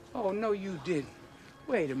Oh, no, you didn't.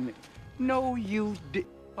 Wait a minute. No, you did.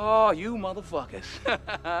 Oh, you motherfuckers.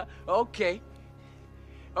 Okay.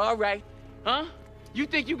 All right. Huh? You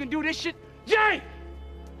think you can do this shit? Jay!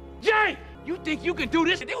 Jay! You think you can do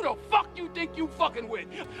this? Who the fuck you think you fucking with?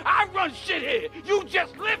 I run shit here. You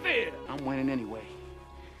just live here. I'm winning anyway.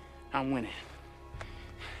 I'm winning.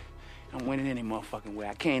 I'm winning any motherfucking way.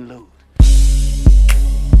 I can't lose.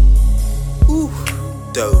 Ooh,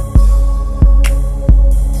 dope.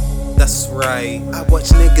 That's right. I watch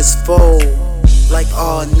niggas fold. Like,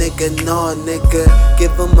 aw, nigga, nah, nigga. Give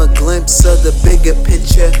them a glimpse of the bigger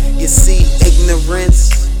picture. You see, ignorance,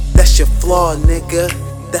 that's your flaw, nigga.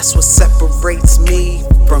 That's what separates me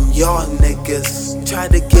from y'all niggas. Try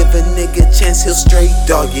to give a nigga a chance, he'll straight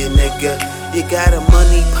dog you, nigga. You got a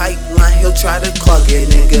money pipeline, he'll try to clog it,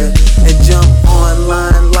 nigga. And jump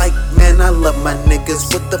online like, man, I love my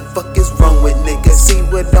niggas. What the fuck is wrong with niggas? See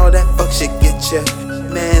what all that fuck shit get ya.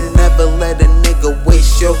 Man, never let a nigga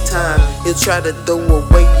waste your time. He'll try to throw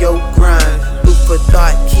away your grind. Food for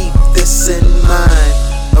thought, keep this in mind.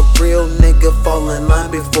 A real nigga fall in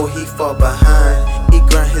line before he fall behind. He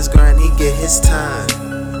grind his grind, he get his time.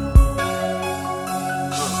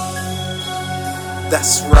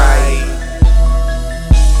 That's right.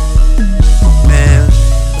 Man,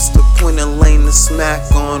 what's the point of laying the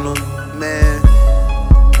smack on him? Man,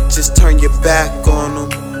 just turn your back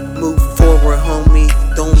on him. Move forward, homie,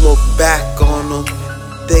 don't look back on them.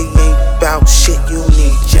 They ain't bout shit, you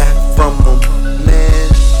need jack from them. Man,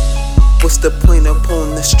 what's the point of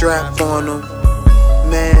pulling the strap on them?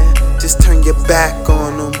 Man, just turn your back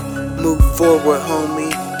on them. Move forward,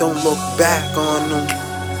 homie, don't look back on them.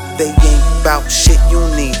 They ain't bout shit, you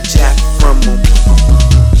need jack from them.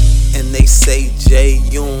 And they say, Jay,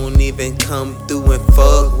 you don't even come through and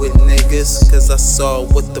fuck with niggas. Cause I saw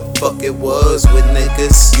what the fuck it was with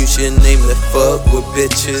niggas. You should name the fuck with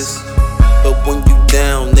bitches. But when you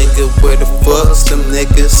down, nigga, where the fuck's them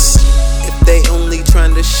niggas? If they only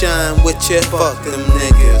tryna shine with ya, fuck them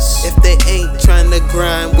niggas. If they ain't tryna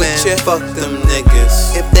grind with ya, fuck them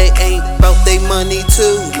niggas. If they ain't bout they money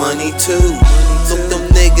too, money too. Look them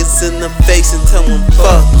niggas in the face and tell them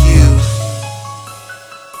fuck you.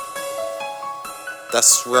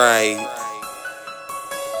 That's right.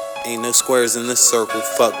 Ain't no squares in this circle,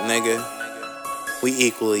 fuck nigga. We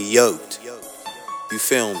equally yoked. You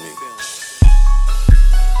feel me?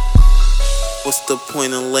 What's the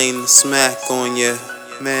point of laying the smack on ya?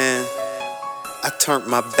 Man, I turned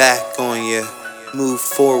my back on ya. Move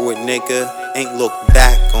forward, nigga. Ain't look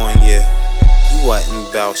back on ya. You wasn't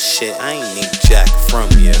about shit, I ain't need jack from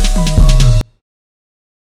ya.